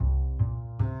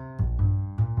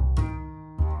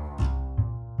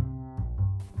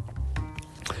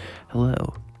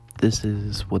Hello, this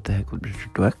is What the Heck with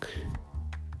Richard Dweck,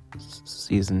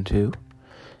 Season 2,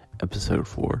 Episode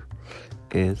 4.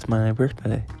 It's my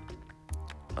birthday.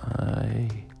 I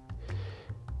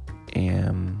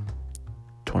am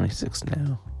 26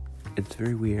 now. It's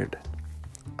very weird.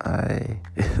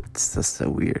 It's just so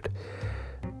weird.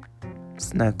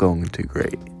 It's not going too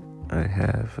great. I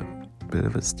have a bit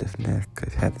of a stiff neck.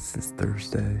 I've had it since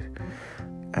Thursday.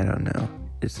 I don't know.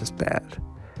 It's just bad.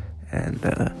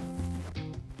 And,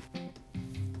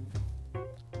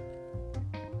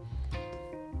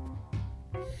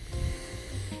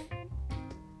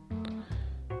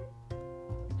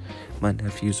 my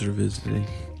nephews are visiting.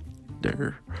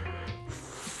 They're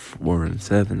 4 and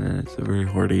 7, and it's a very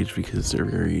hard age because they're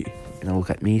very, look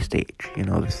at me stage.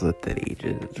 This is that age.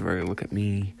 It's very look at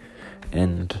me,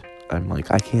 and I'm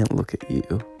like, I can't look at you.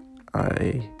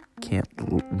 I can't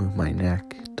move my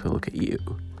neck to look at you.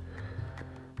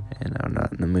 And I'm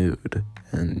not in the mood,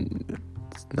 and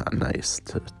it's not nice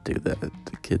to do that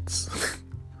to kids.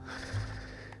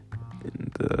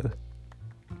 And,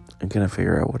 I'm gonna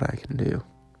figure out what I can do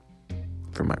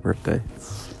for my birthday.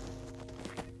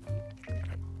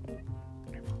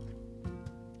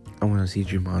 I want to see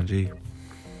Jumanji.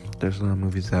 There's a lot of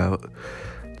movies out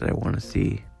that I want to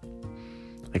see.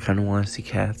 I kind of want to see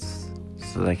Cats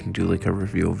so that I can do like a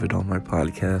review of it on my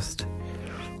podcast,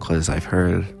 because I've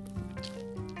heard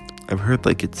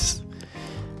like it's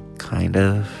kind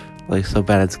of like so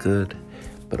bad it's good,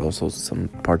 but also some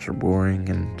parts are boring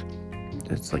and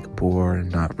it's like bore and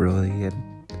not really,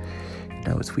 and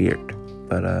it's weird.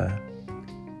 But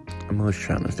I'm always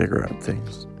trying to figure out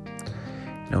things.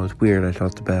 It's weird. I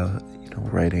talked about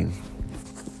writing.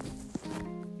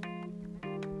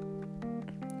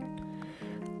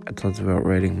 I talked about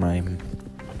writing my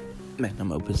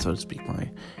magnum opus, so to speak, my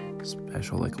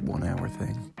special 1 hour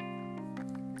thing.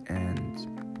 And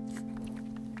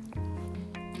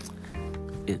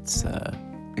it's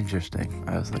interesting.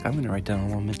 I was like, I'm going to write down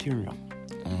all my material.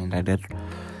 And I did.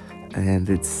 And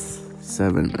it's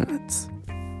 7 minutes.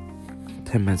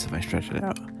 10 minutes if I stretch it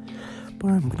out. But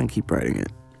I'm going to keep writing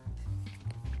it.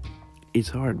 It's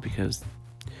hard because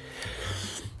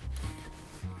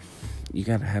you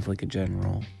got to have a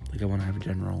general, I want to have a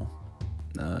general,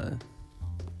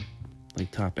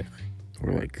 topic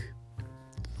or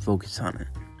focus on it.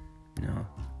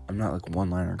 I'm not a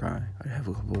one-liner guy. I have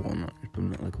a couple one-liners, but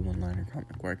I'm not a one-liner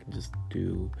comic where I can just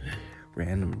do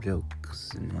random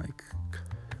jokes in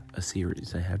a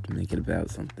series. I have to make it about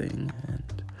something,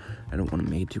 and I don't want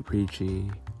to make it too preachy.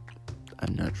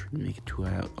 I'm not trying to make it too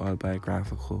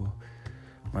autobiographical.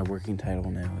 My working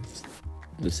title now is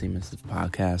the same as the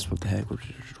podcast, What the Heck with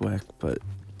Richard Dweck, but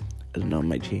I don't know, I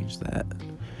might change that.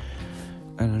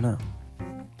 I don't know.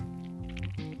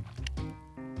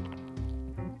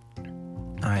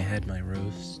 I had my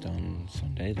roast on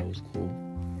Sunday. That was cool.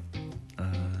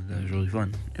 That was really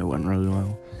fun. It went really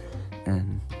well.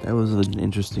 And that was an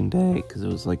interesting day because it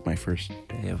was my first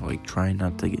day of trying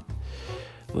not to get,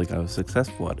 I was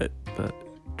successful at it, but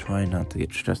trying not to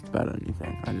get stressed about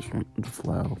anything. I just went with the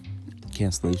flow.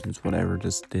 Cancellations, whatever,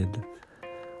 just did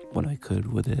what I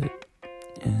could with it.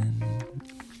 And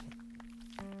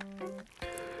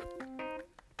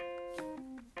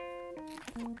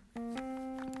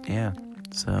yeah,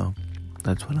 so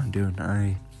that's what I'm doing.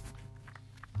 I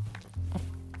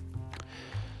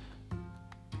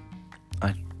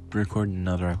recorded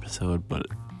another episode, but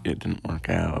it didn't work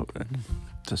out, and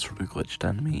just sort of glitched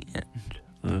on me,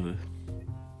 and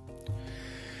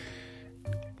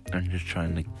I'm just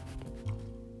trying to,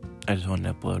 I just wanted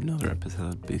to upload another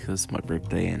episode because it's my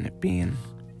birthday and it being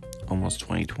almost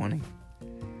 2020.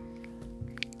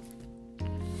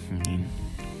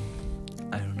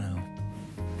 I don't know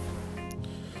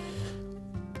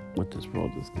what this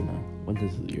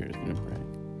year is gonna bring.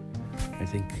 I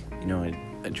think,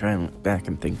 I try and look back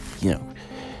and think,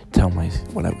 tell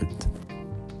what I would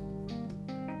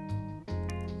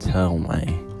tell my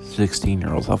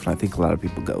 16-year-old self, and I think a lot of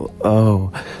people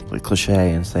go,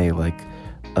 cliche, and say,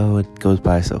 it goes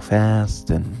by so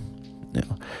fast, and,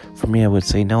 for me, I would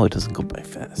say, no, it doesn't go by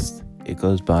fast. It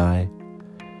goes by,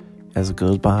 as it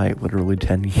goes by, literally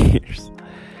 10 years,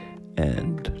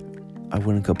 and I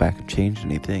wouldn't go back and change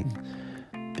anything,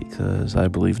 because I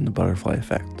believe in the butterfly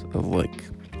effect of,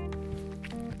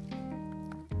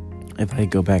 if I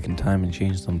go back in time and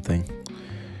change something,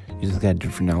 you just got a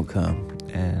different outcome.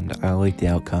 And I like the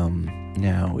outcome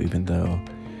now, even though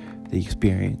the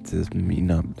experiences may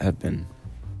not have been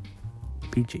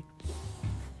peachy.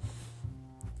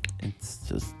 It's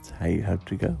just how you have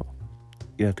to go.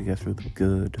 You have to get through the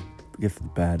good, get through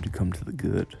the bad to come to the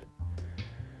good.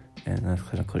 And that's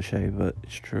kind of cliche, but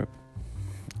it's true.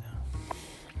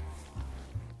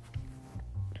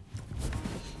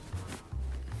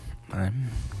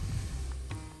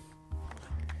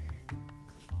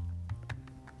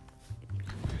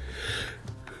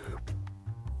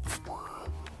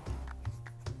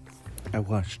 I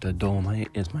watched Dolomite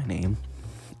Is My Name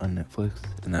on Netflix,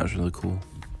 and that was really cool.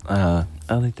 I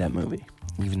like that movie,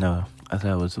 even though I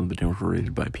thought it was a little bit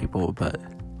overrated by people, but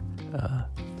I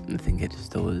think it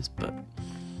still is, but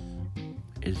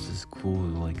it's just cool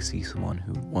to like see someone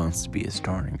who wants to be a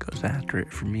star and goes after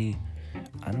it. For me,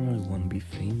 I don't really want to be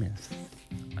famous.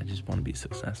 I just want to be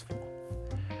successful.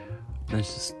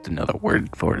 That's just another word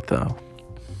for it, though.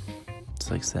 It's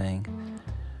like saying,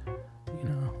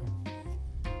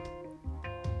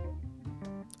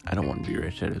 I don't want to be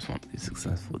rich, I just want to be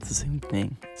successful. It's the same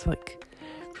thing. It's like,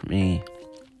 for me,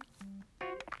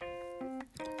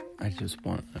 I just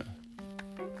want to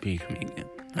be a comedian.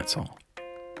 That's all.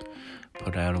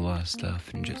 Put out a lot of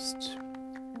stuff and just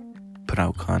put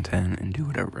out content and do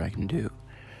whatever I can do.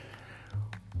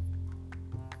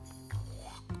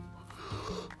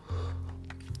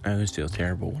 I always feel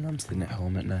terrible when I'm sitting at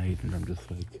home at night and I'm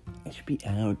just like, I should be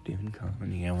out doing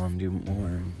comedy. I want to do more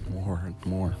and more and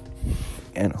more.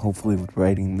 And hopefully with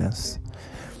writing this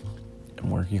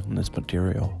and working on this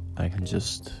material, I can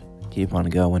just keep on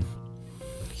going,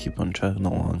 keep on chugging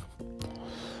along,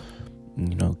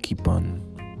 and, keep on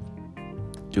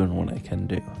doing what I can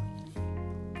do.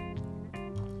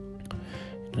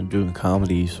 And doing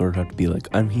comedy, you sort of have to be like,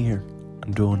 I'm here,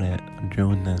 I'm doing it, I'm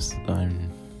doing this,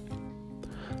 I'm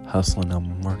hustling,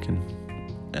 I'm working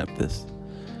at this.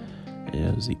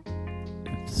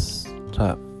 It's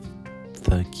tough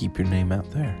to keep your name out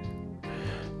there.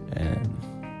 And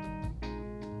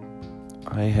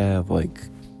I have like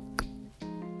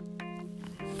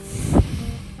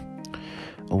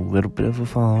a little bit of a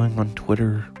following on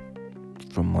Twitter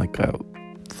from like a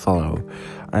follow.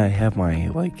 I have my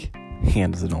like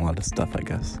hands in a lot of stuff, I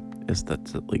guess. Is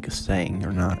that like a saying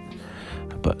or not?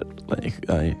 But like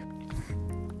I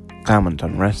comment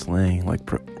on wrestling, like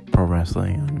pro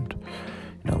wrestling, and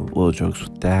little jokes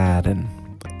with that, and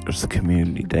there's a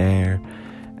community there,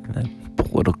 and then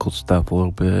political stuff a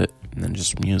little bit, and then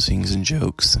just musings and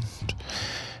jokes, and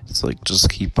it's like just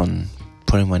keep on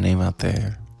putting my name out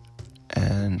there,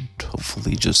 and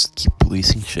hopefully just keep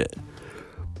releasing shit.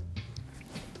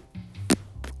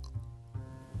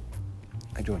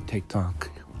 I joined TikTok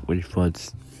with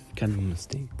floods, kind of a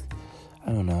mistake.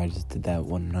 I don't know, I just did that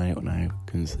one night when I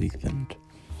couldn't sleep, and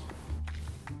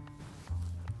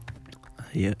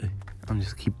I'm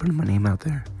just keep putting my name out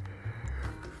there.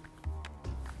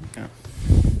 Yeah.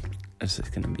 That's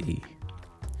just gonna be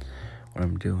what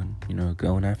I'm doing,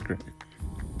 going after it.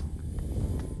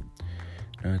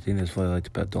 I think that's what I liked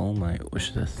about Dolomite, was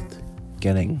just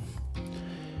getting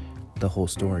the whole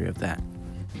story of that.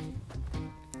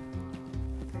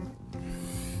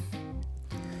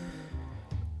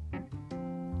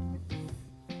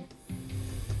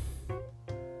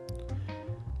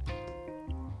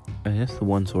 I guess the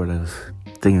one sort of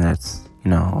thing that's,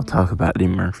 I'll talk about Eddie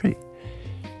Murphy.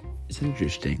 It's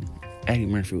interesting. Eddie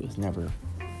Murphy was never,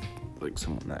 like,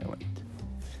 someone that I liked.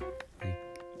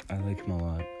 I like him a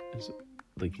lot. He's a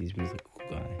really cool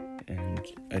guy. And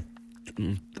I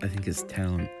think his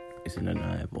talent is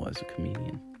undeniable as a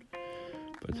comedian.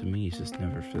 But to me, he's just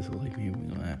never physically made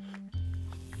me laugh.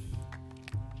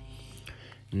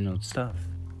 It's tough.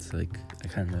 It's like, I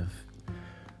kind of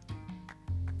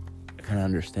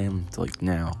understand, like,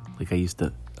 now. Like, I used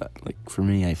to, for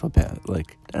me, I feel bad.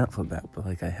 Like, I don't feel bad, but,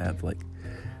 like, I have, like,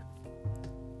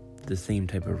 the same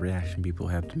type of reaction people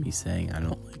have to me saying I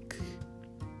don't, like,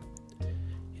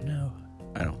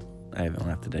 I haven't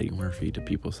laughed at Eddie Murphy, to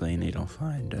people saying they don't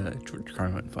find George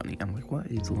Carlin funny. I'm like, what?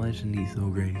 He's a legend, he's so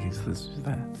great, he's this, he's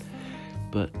that.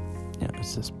 But,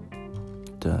 it's just,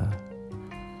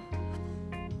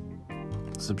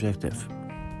 subjective.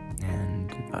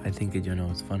 And I think,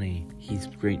 it's funny. He's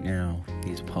great now.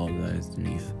 He's apologized and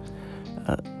he's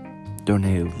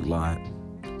donated a lot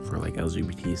for like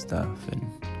LGBT stuff, and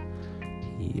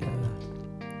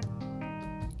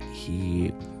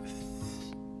he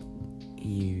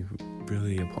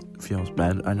really feels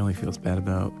bad. I know he feels bad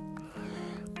about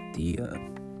the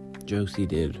jokes he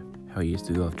did, how he used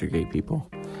to go after gay people.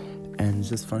 And it's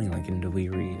just funny, like in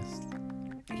Delirious,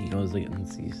 he goes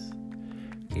against these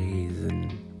gays,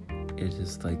 and it's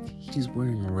just like he's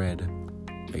wearing a red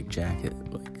like jacket,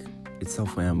 like it's so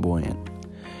flamboyant.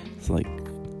 It's like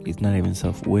he's not even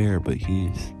self-aware, but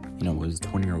he's was a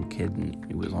 20-year-old kid and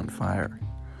he was on fire.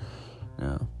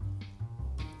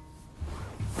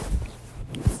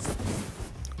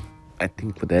 I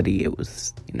think with Eddie, it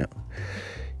was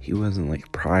he wasn't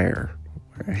like Pryor,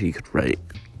 where he could write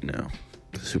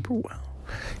super well.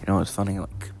 It's funny,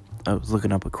 like I was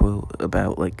looking up a quote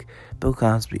about like Bill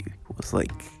Cosby was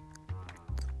like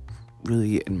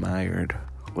really admired,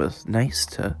 was nice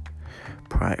to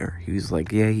Pryor. He was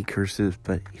like, yeah, he curses,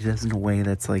 but he does it in a way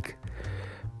that's like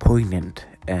poignant,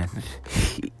 and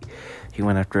he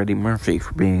went after Eddie Murphy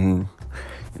for being,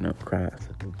 crass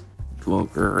and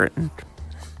vulgar, and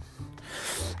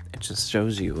it just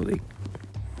shows you, like,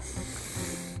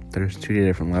 there's two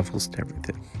different levels to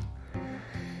everything.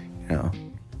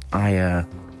 I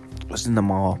was in the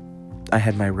mall. I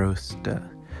had my roast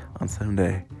on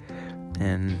Sunday,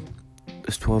 and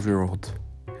this 12-year-old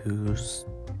who's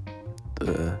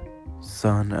the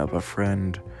son of a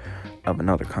friend of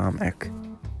another comic,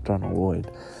 Donald Lloyd,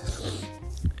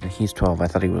 and he's 12. I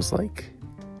thought he was like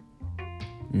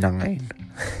 9,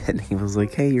 and he was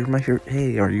like, hey, you're my favorite,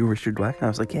 hey, are you Richard Black? And I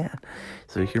was like, yeah.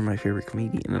 So you're my favorite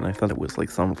comedian. And I thought it was like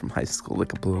someone from high school,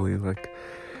 like a bully, like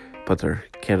put their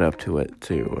kid up to it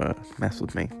to mess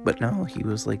with me. But no, he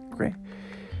was like great.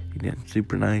 He did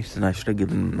super nice, and I should have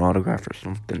given him an autograph or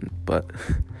something, but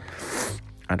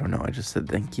I don't know. I just said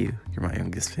thank you. You're my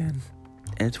youngest fan.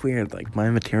 And it's weird, like, my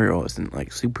material isn't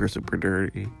like super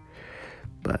dirty,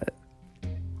 but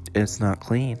it's not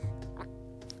clean.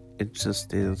 It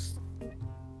just is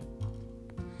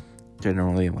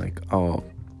generally like, oh,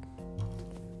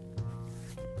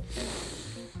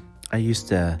 I used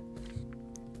to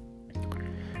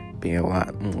be a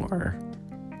lot more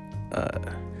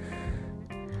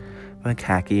like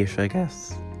hacky-ish, I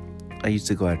guess. I used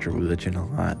to go after religion a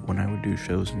lot when I would do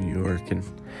shows in New York, and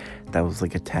that was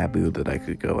like a taboo that I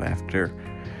could go after,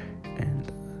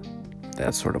 and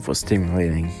that sort of was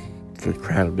stimulating for the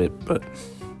crowd a bit, but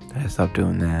I stopped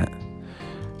doing that,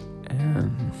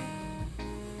 and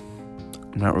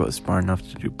I'm not really smart enough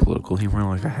to do political humor.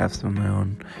 Like, I have some of my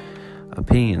own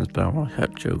opinions, but I don't really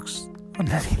have jokes on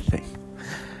anything,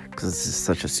 because it's just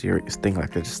such a serious thing.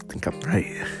 Like, I just think I'm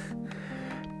right.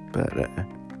 But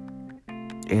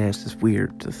yeah, it's just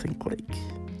weird to think, like,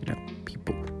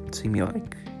 people see me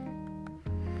like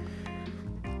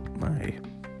my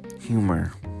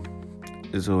humor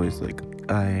is always like,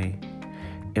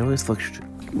 it always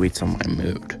fluctuates on my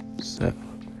mood, so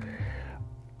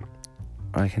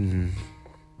I can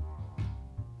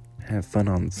have fun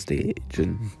on stage,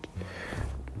 and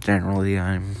generally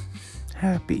I'm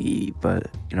happy,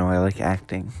 but, I like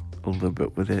acting a little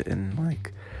bit with it, and,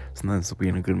 like, sometimes I'll be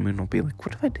in a good mood and I'll be like,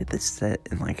 what if I did this set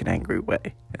in, like, an angry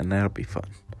way? And that'll be fun.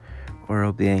 Or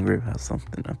I'll be angry about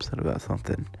something, upset about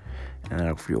something, and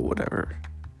I'll feel whatever.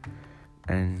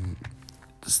 And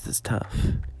just is tough,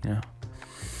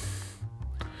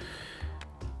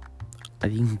 I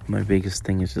think my biggest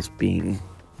thing is just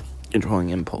controlling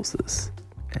impulses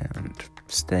and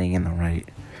staying in the right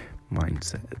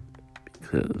mindset,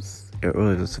 because it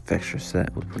really just affects your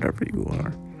set with whatever you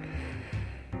are.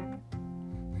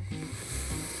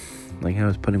 Like, I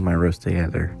was putting my roast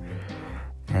together,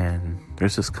 and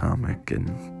there's this comic,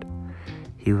 and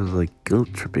he was, like,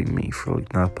 guilt-tripping me for,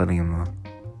 like, not putting him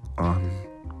on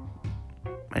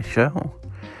my show,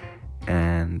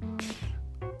 and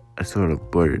I sort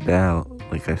of blurted out,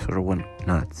 like, I sort of went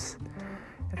nuts,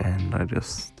 and I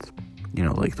just,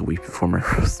 like, the week before my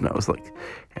roast, and I was like,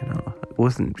 I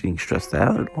wasn't being stressed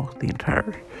out at all the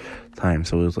entire time,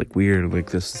 so it was, like, weird,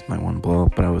 like, this is my one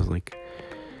blow-up, but I was like,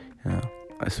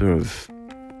 I sort of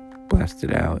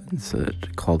blasted out and I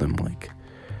called him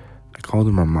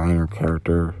a minor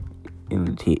character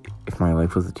in if my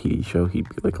life was a TV show, he'd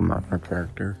be like a minor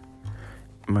character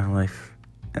in my life,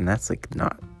 and that's, like,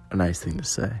 not a nice thing to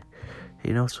say.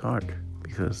 It's hard,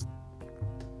 because,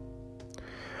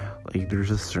 like, there's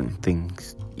just certain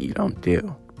things you don't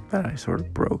do that I sort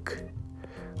of broke,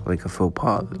 like a faux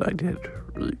pas that I did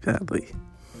really badly.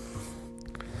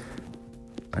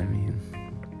 I mean,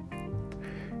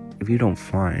 if you don't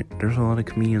find, there's a lot of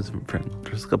comedians I'm friends,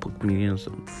 there's a couple of comedians,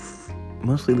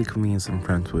 mostly the comedians I'm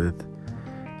friends with,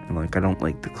 and, like, I don't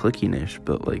like the clickiness,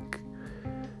 but, like,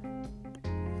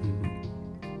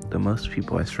 the most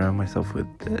people I surround myself with,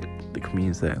 the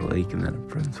comedians that I like and that I'm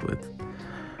friends with,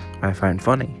 I find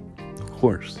funny, of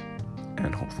course,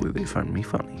 and hopefully they find me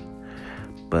funny,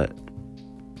 but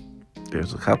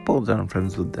there's a couple that I'm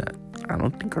friends with that I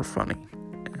don't think are funny,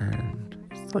 and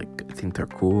like, I think they're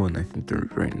cool, and I think they're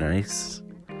very nice,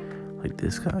 like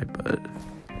this guy, but,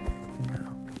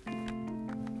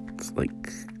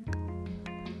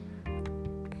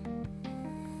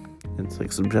 it's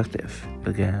like subjective,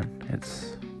 again,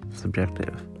 it's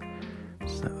subjective,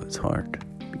 so it's hard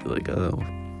to be like, oh,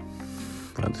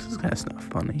 well, this guy's not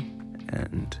funny,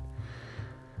 and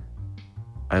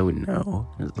I would know,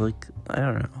 it's like, I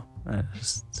don't know,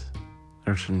 there's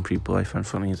certain people I find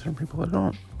funny, and certain people I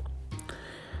don't.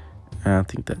 I don't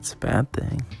think that's a bad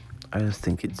thing. I just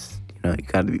think it's, you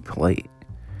gotta be polite.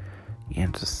 you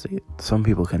can't just say it. Some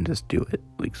people can just do it.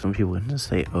 Like, some people can just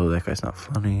say, oh, that guy's not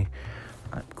funny.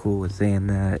 I'm cool with saying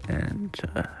that, and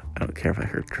I don't care if I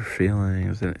hurt your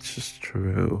feelings, and it's just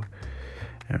true.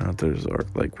 And others are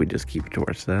like, we just keep it to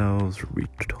ourselves, or we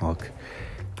talk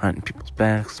behind people's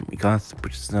backs, and we gossip,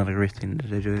 which is not a great thing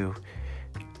to do.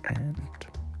 And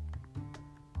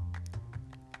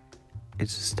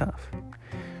it's just tough.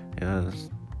 Because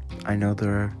I know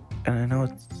I know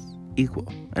it's equal.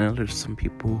 I know there's some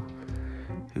people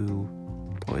who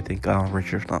probably think, oh,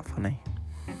 Richard's not funny.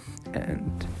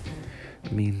 And, I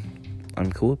mean, I'm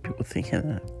cool with people thinking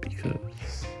that,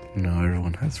 because,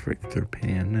 everyone has their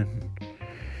opinion, and,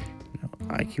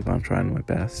 I keep on trying my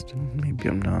best, and maybe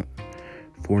I'm not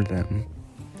for them,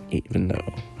 even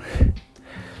though,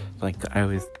 like, I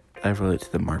relate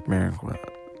to the Marc Maron quote.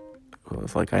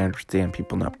 It's like, I understand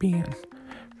people not being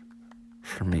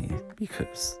for me,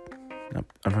 because I'm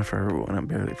not for everyone, I'm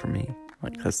barely for me.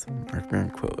 Like, that's the Marc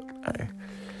Maron quote I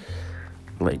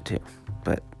relate to.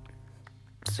 But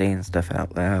saying stuff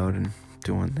out loud and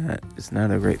doing that is not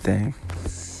a great thing.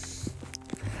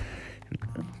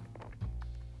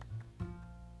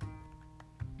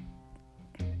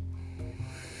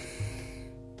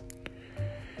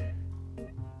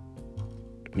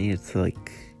 To me, it's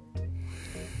like,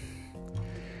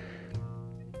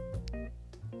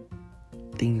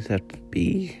 things have to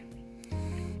be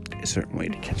a certain way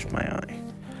to catch my eye.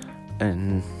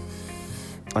 And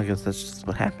I guess that's just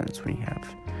what happens when you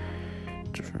have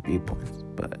different viewpoints.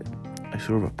 But I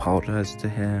sort of apologized to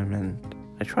him, and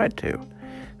I tried to,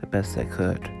 the best I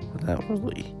could, without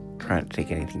really trying to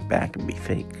take anything back and be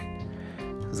fake.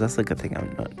 Because that's like a thing I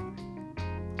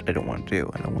don't want to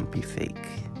do. I don't want to be fake.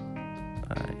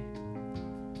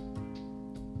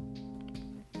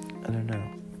 I don't know.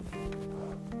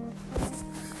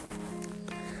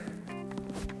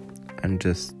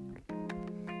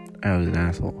 I was an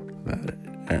asshole about it,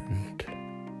 and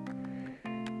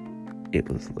it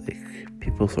was like,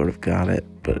 people sort of got it,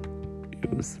 but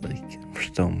it was like, we're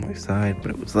still on my side,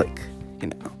 but it was like,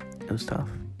 it was tough,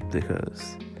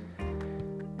 because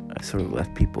I sort of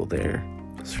left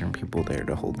certain people there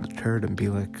to hold the turd and be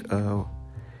like, oh,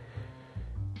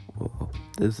 well,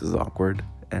 this is awkward,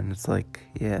 and it's like,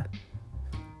 yeah,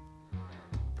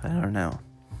 but I don't know,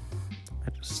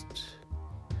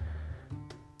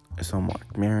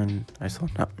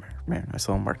 I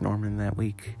saw Marc Norman that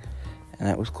week, and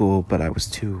that was cool, but I was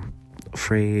too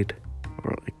afraid,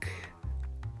 or like,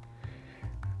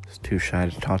 I was too shy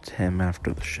to talk to him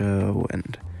after the show,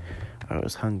 and I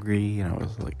was hungry, and I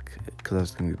was like, because I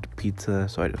was going to get pizza,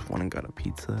 so I just went and got a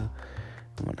pizza,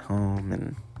 and went home,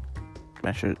 and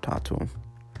I should have talked to him,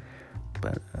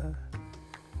 but,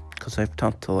 because I've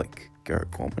talked to, like,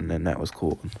 Garrett Coleman, and that was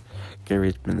cool.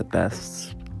 Gary's been the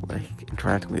best. Like,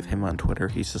 interacting with him on Twitter,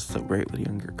 he's just so great with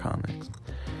younger comics.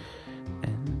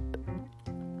 And,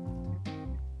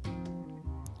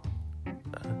 I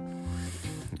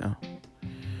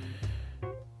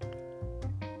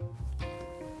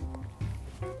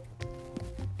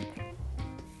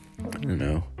don't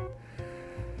know.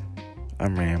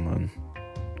 I'm rambling.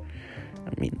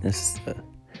 I mean, this is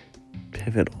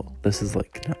pivotal. This is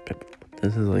like, not pivotal.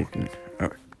 This is like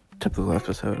a typical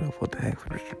episode of What the Heck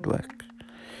with Richard Black.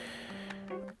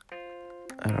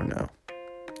 I don't know.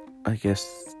 I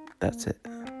guess that's it.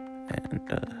 And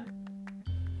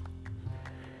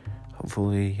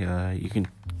hopefully you can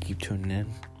keep tuning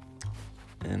in,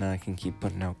 and I can keep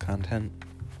putting out content,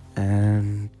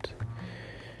 and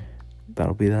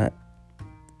that'll be that.